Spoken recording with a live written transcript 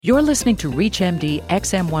You're listening to ReachMD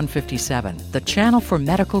XM157, the channel for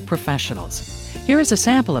medical professionals. Here is a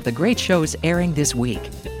sample of the great shows airing this week.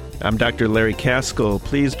 I'm Dr. Larry Caskell.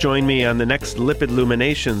 Please join me on the next Lipid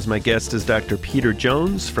Luminations. My guest is Dr. Peter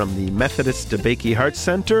Jones from the Methodist DeBakey Heart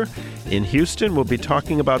Center in Houston. We'll be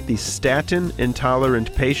talking about the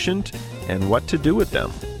statin-intolerant patient and what to do with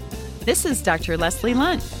them. This is Dr. Leslie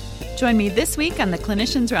Lunt. Join me this week on the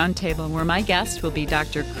Clinicians Roundtable, where my guest will be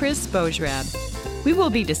Dr. Chris Bojrad. We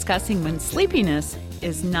will be discussing when sleepiness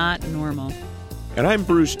is not normal. And I'm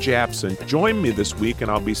Bruce Japson. Join me this week,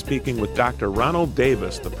 and I'll be speaking with Dr. Ronald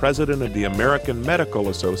Davis, the president of the American Medical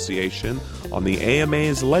Association, on the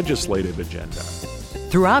AMA's legislative agenda.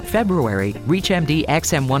 Throughout February, ReachMD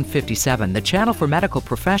XM157, the channel for medical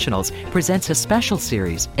professionals, presents a special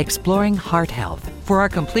series exploring heart health. For our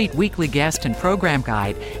complete weekly guest and program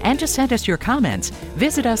guide, and to send us your comments,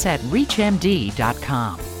 visit us at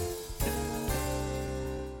reachmd.com.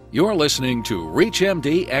 You're listening to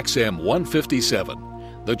ReachMD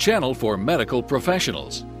XM157, the channel for medical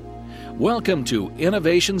professionals. Welcome to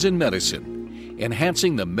Innovations in Medicine,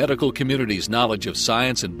 enhancing the medical community's knowledge of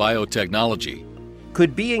science and biotechnology.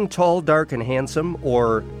 Could being tall, dark, and handsome,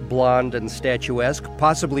 or blonde and statuesque,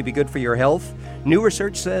 possibly be good for your health? New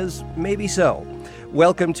research says maybe so.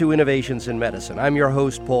 Welcome to Innovations in Medicine. I'm your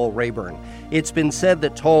host, Paul Raeburn. It's been said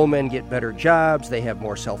that tall men get better jobs, they have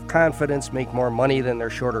more self-confidence, make more money than their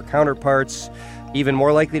shorter counterparts, even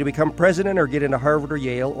more likely to become president or get into Harvard or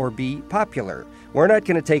Yale or be popular. We're not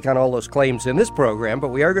going to take on all those claims in this program, but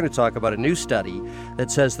we are going to talk about a new study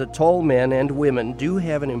that says that tall men and women do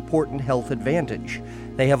have an important health advantage.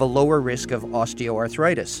 They have a lower risk of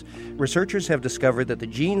osteoarthritis. Researchers have discovered that the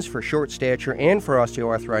genes for short stature and for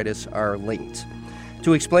osteoarthritis are linked.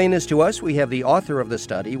 To explain this to us, we have the author of the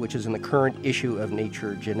study, which is in the current issue of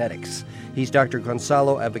Nature Genetics. He's Dr.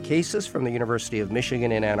 Goncalo Abecasis from the University of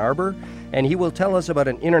Michigan in Ann Arbor, and he will tell us about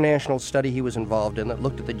an international study he was involved in that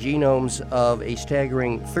looked at the genomes of a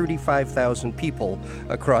staggering 35,000 people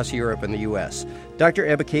across Europe and the U.S. Dr.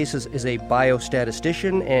 Abecasis is a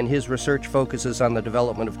biostatistician, and his research focuses on the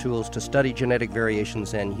development of tools to study genetic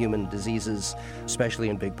variations and human diseases, especially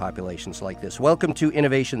in big populations like this. Welcome to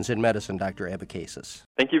Innovations in Medicine, Dr. Abecasis.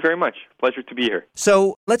 Thank you very much. Pleasure to be here.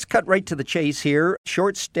 So let's cut right to the chase here.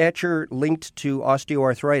 Short stature linked to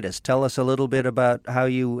osteoarthritis. Tell us a little bit about how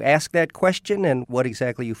you asked that question and what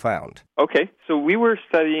exactly you found. Okay, so we were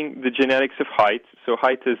studying the genetics of height. So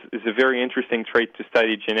height is a very interesting trait to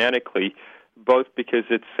study genetically, both because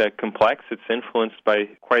it's complex, it's influenced by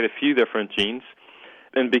quite a few different genes,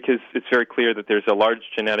 and because it's very clear that there's a large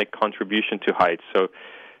genetic contribution to height. So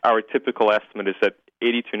our typical estimate is that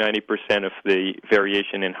 80 to 90% of the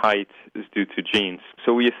variation in height is due to genes.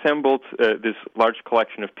 So we assembled this large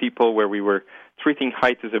collection of people where we were treating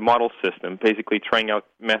height as a model system, basically trying out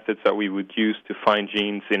methods that we would use to find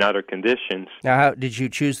genes in other conditions. Now, how did you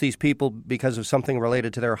choose these people because of something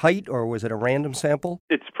related to their height, or was it a random sample?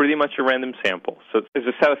 It's pretty much a random sample. So it's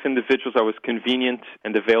a set of individuals that was convenient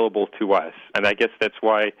and available to us. And I guess that's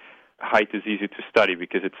why height is easy to study,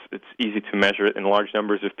 because it's easy to measure it in large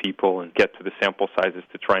numbers of people and get to the sample sizes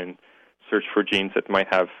to try and search for genes that might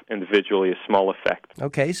have individually a small effect.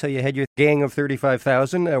 Okay, so you had your gang of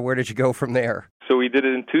 35,000. Where did you go from there? So we did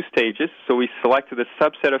it in two stages. So we selected a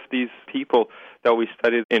subset of these people that we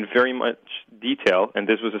studied in very much detail, and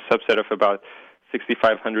this was a subset of about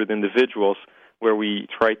 6,500 individuals, where we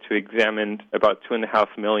tried to examine about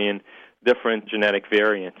 2.5 million different genetic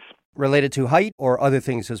variants. Related to height or other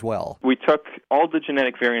things as well? We took all the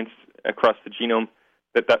genetic variants across the genome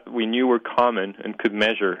that we knew were common and could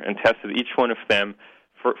measure, and tested each one of them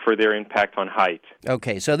for their impact on height.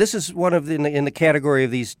 Okay, so this is one of in the category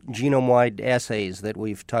of these genome-wide assays that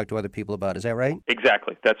we've talked to other people about. Is that right?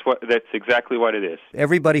 Exactly. That's exactly what it is.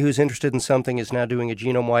 Everybody who's interested in something is now doing a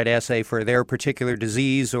genome-wide assay for their particular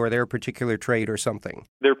disease or their particular trait or something.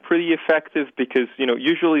 They're pretty effective because,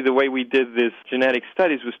 usually the way we did these genetic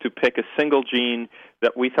studies was to pick a single gene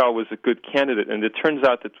that we thought was a good candidate, and it turns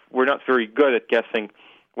out that we're not very good at guessing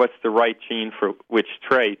what's the right gene for which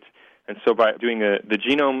trait. And so by doing the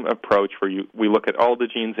genome approach, where we look at all the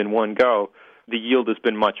genes in one go, the yield has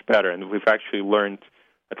been much better. And we've actually learned,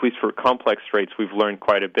 at least for complex traits, we've learned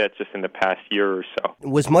quite a bit just in the past year or so.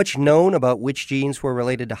 Was much known about which genes were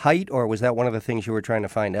related to height, or was that one of the things you were trying to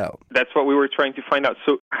find out? That's what we were trying to find out.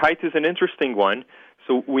 So height is an interesting one.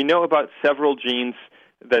 So we know about several genes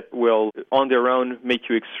that will, on their own, make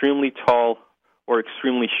you extremely tall or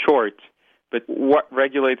extremely short. But what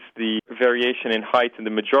regulates the variation in height in the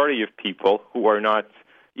majority of people who are not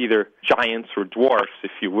either giants or dwarfs,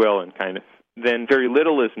 if you will, and then very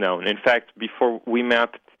little is known. In fact, before we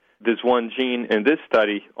mapped this one gene in this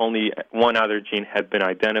study, only one other gene had been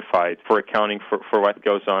identified for accounting for what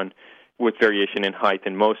goes on with variation in height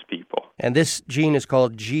in most people. And this gene is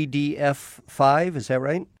called GDF5, is that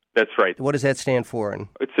right? That's right. What does that stand for?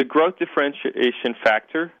 It's a growth differentiation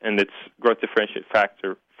factor, and it's growth differentiation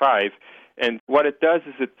factor 5. And what it does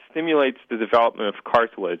is it stimulates the development of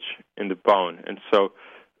cartilage in the bone. And so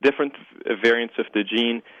different variants of the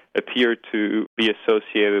gene appear to be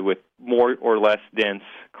associated with more or less dense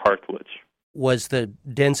cartilage. Was the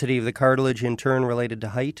density of the cartilage in turn related to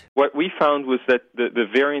height? What we found was that the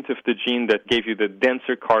variant of the gene that gave you the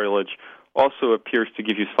denser cartilage also appears to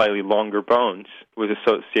give you slightly longer bones, was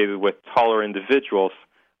associated with taller individuals,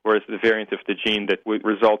 whereas the variant of the gene that would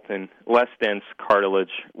result in less dense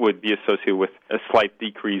cartilage would be associated with a slight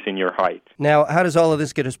decrease in your height. Now, how does all of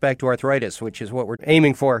this get us back to arthritis, which is what we're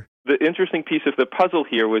aiming for? The interesting piece of the puzzle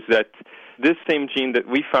here was that this same gene that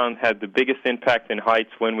we found had the biggest impact in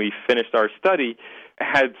heights when we finished our study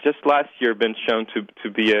had just last year been shown to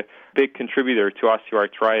be a big contributor to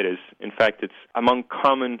osteoarthritis. In fact, it's among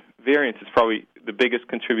common variants, it's probably the biggest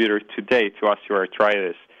contributor today to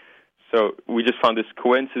osteoarthritis. So we just found this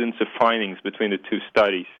coincidence of findings between the two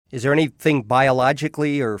studies. Is there anything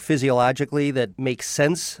biologically or physiologically that makes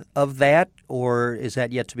sense of that, or is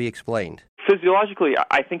that yet to be explained? Physiologically,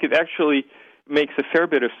 I think it actually makes a fair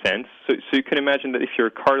bit of sense. So you can imagine that if your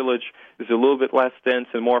cartilage is a little bit less dense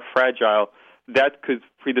and more fragile, that could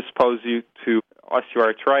predispose you to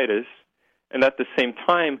osteoarthritis. And at the same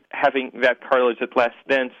time, having that cartilage that's less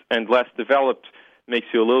dense and less developed makes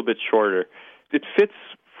you a little bit shorter. It fits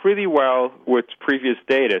pretty well with previous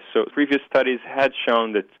data. So previous studies had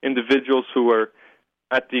shown that individuals who were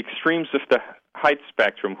at the extremes of the height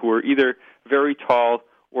spectrum, who were either very tall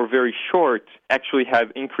or very short, actually have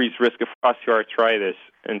increased risk of osteoarthritis.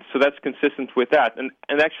 And so that's consistent with that. And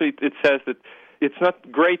actually it says that it's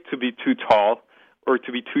not great to be too tall or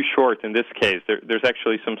to be too short in this case. There's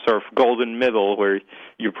actually some sort of golden middle where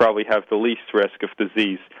you probably have the least risk of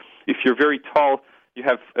disease. If you're very tall, you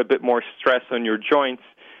have a bit more stress on your joints.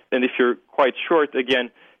 And if you're quite short, again,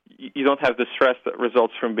 you don't have the stress that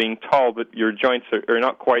results from being tall, but your joints are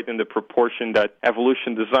not quite in the proportion that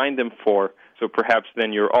evolution designed them for. So perhaps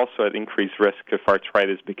then you're also at increased risk of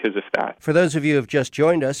arthritis because of that. For those of you who have just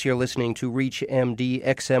joined us, you're listening to ReachMD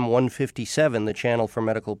XM157, the channel for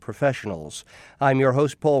medical professionals. I'm your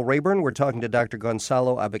host, Paul Raeburn. We're talking to Dr.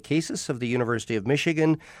 Goncalo Abecasis of the University of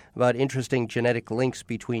Michigan about interesting genetic links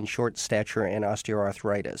between short stature and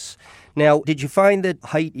osteoarthritis. Now, did you find that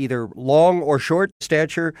height, either long or short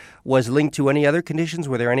stature, was linked to any other conditions?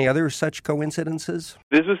 Were there any other such coincidences?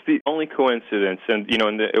 This was the only coincidence, and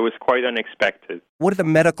it was quite unexpected. What are the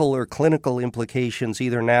medical or clinical implications,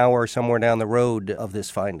 either now or somewhere down the road, of this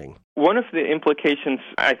finding? One of the implications,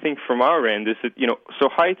 I think, from our end is that, so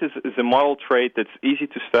height is a model trait that's easy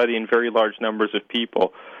to study in very large numbers of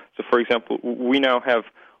people. So, for example, we now have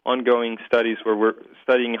ongoing studies where we're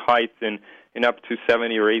studying height in up to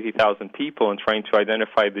 70 or 80,000 people and trying to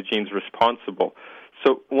identify the genes responsible.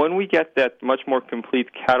 So when we get that much more complete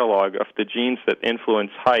catalog of the genes that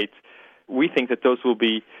influence height, we think that those will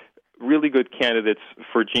be really good candidates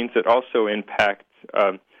for genes that also impact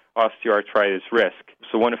osteoarthritis risk.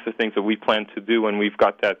 So one of the things that we plan to do when we've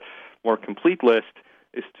got that more complete list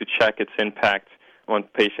is to check its impact on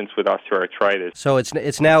patients with osteoarthritis. So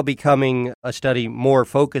it's now becoming a study more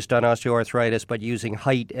focused on osteoarthritis, but using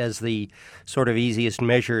height as the sort of easiest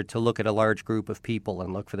measure to look at a large group of people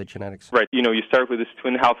and look for the genetics. Right. You start with this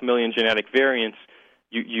 2.5 million genetic variants,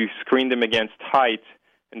 you screen them against height,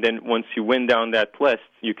 and then once you win down that list,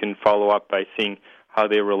 you can follow up by seeing how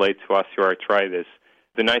they relate to osteoarthritis.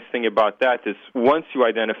 The nice thing about that is once you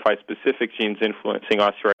identify specific genes influencing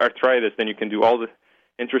osteoarthritis, then you can do all the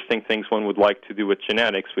interesting things one would like to do with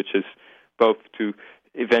genetics, which is both to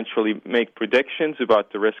eventually make predictions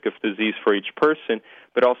about the risk of disease for each person,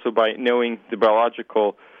 but also by knowing the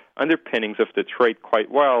biological underpinnings of the trait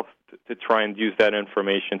quite well to try and use that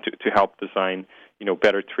information to help design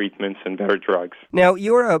better treatments and better drugs. Now,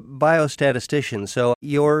 you're a biostatistician, so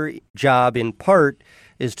your job in part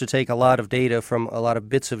is to take a lot of data from a lot of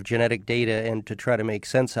bits of genetic data and to try to make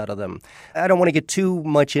sense out of them. I don't want to get too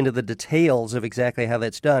much into the details of exactly how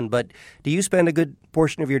that's done, but do you spend a good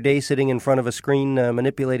portion of your day sitting in front of a screen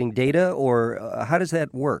manipulating data, or how does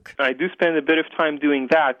that work? I do spend a bit of time doing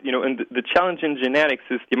that, and the challenge in genetics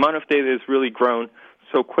is the amount of data has really grown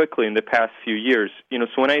so quickly in the past few years.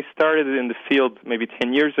 So when I started in the field maybe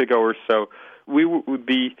 10 years ago or so, we would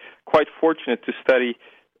be quite fortunate to study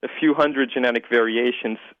a few hundred genetic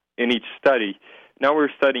variations in each study. Now we're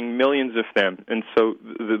studying millions of them, and so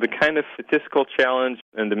the kind of statistical challenge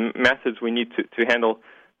and the methods we need to handle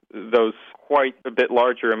those quite a bit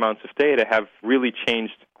larger amounts of data have really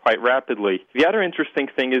changed quite rapidly. The other interesting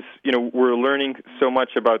thing is, we're learning so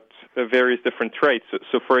much about various different traits.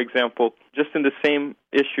 So, for example, just in the same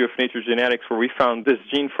issue of Nature Genetics where we found this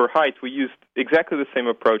gene for height, we used exactly the same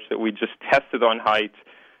approach that we just tested on height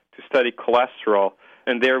to study cholesterol.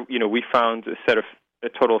 And there, we found a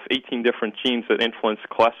total of 18 different genes that influence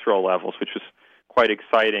cholesterol levels, which was quite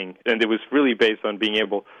exciting. And it was really based on being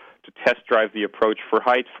able to test drive the approach for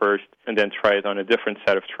height first and then try it on a different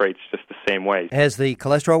set of traits just the same way. Has the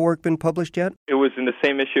cholesterol work been published yet? It was in the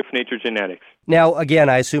same issue of Nature Genetics. Now, again,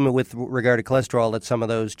 I assume with regard to cholesterol that some of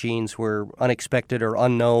those genes were unexpected or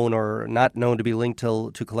unknown or not known to be linked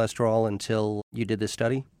to cholesterol until you did this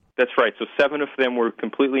study? That's right. So 7 of them were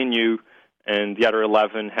completely new, and the other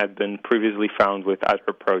 11 had been previously found with other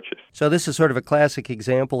approaches. So this is sort of a classic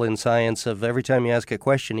example in science of every time you ask a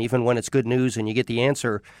question, even when it's good news and you get the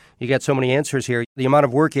answer, you get so many answers here, the amount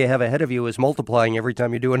of work you have ahead of you is multiplying every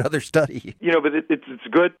time you do another study. But it's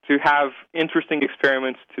good to have interesting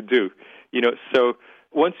experiments to do. So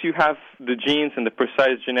once you have the genes and the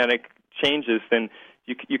precise genetic changes, then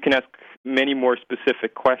you can ask many more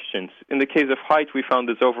specific questions. In the case of height, we found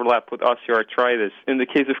this overlap with osteoarthritis. In the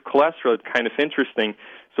case of cholesterol, it's kind of interesting.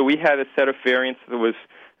 So we had a set of variants that was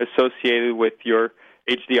associated with your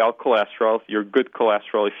HDL cholesterol, your good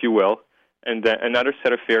cholesterol, if you will, and another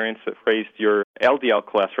set of variants that raised your LDL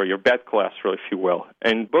cholesterol, your bad cholesterol, if you will.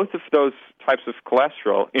 And both of those types of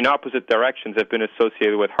cholesterol in opposite directions have been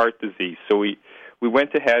associated with heart disease. So we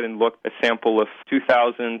went ahead and looked at a sample of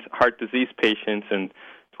 2,000 heart disease patients and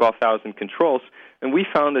 12,000 controls, and we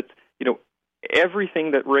found that,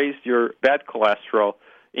 everything that raised your bad cholesterol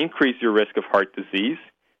increased your risk of heart disease.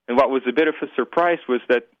 And what was a bit of a surprise was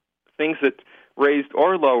that things that raised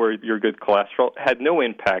or lowered your good cholesterol had no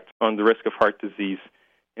impact on the risk of heart disease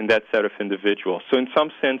in that set of individuals. So in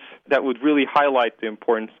some sense, that would really highlight the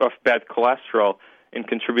importance of bad cholesterol in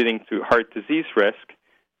contributing to heart disease risk.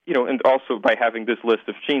 And also by having this list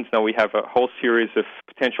of genes, now we have a whole series of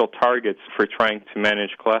potential targets for trying to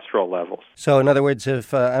manage cholesterol levels. So in other words,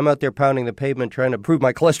 if I'm out there pounding the pavement trying to improve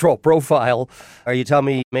my cholesterol profile, are you telling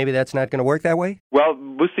me maybe that's not going to work that way? Well,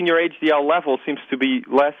 boosting your HDL level seems to be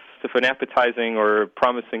less of an appetizing or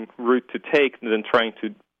promising route to take than trying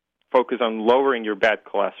to focus on lowering your bad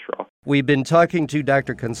cholesterol. We've been talking to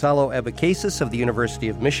Dr. Goncalo Abecasis of the University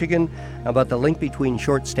of Michigan about the link between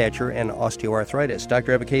short stature and osteoarthritis.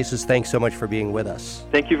 Dr. Abecasis, thanks so much for being with us.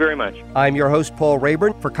 Thank you very much. I'm your host, Paul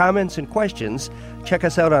Raeburn. For comments and questions, check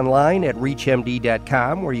us out online at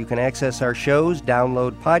reachmd.com, where you can access our shows,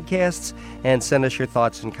 download podcasts, and send us your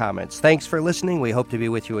thoughts and comments. Thanks for listening. We hope to be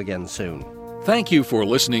with you again soon. Thank you for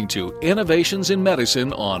listening to Innovations in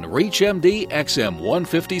Medicine on ReachMD XM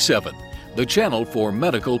 157, the channel for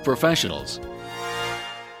medical professionals.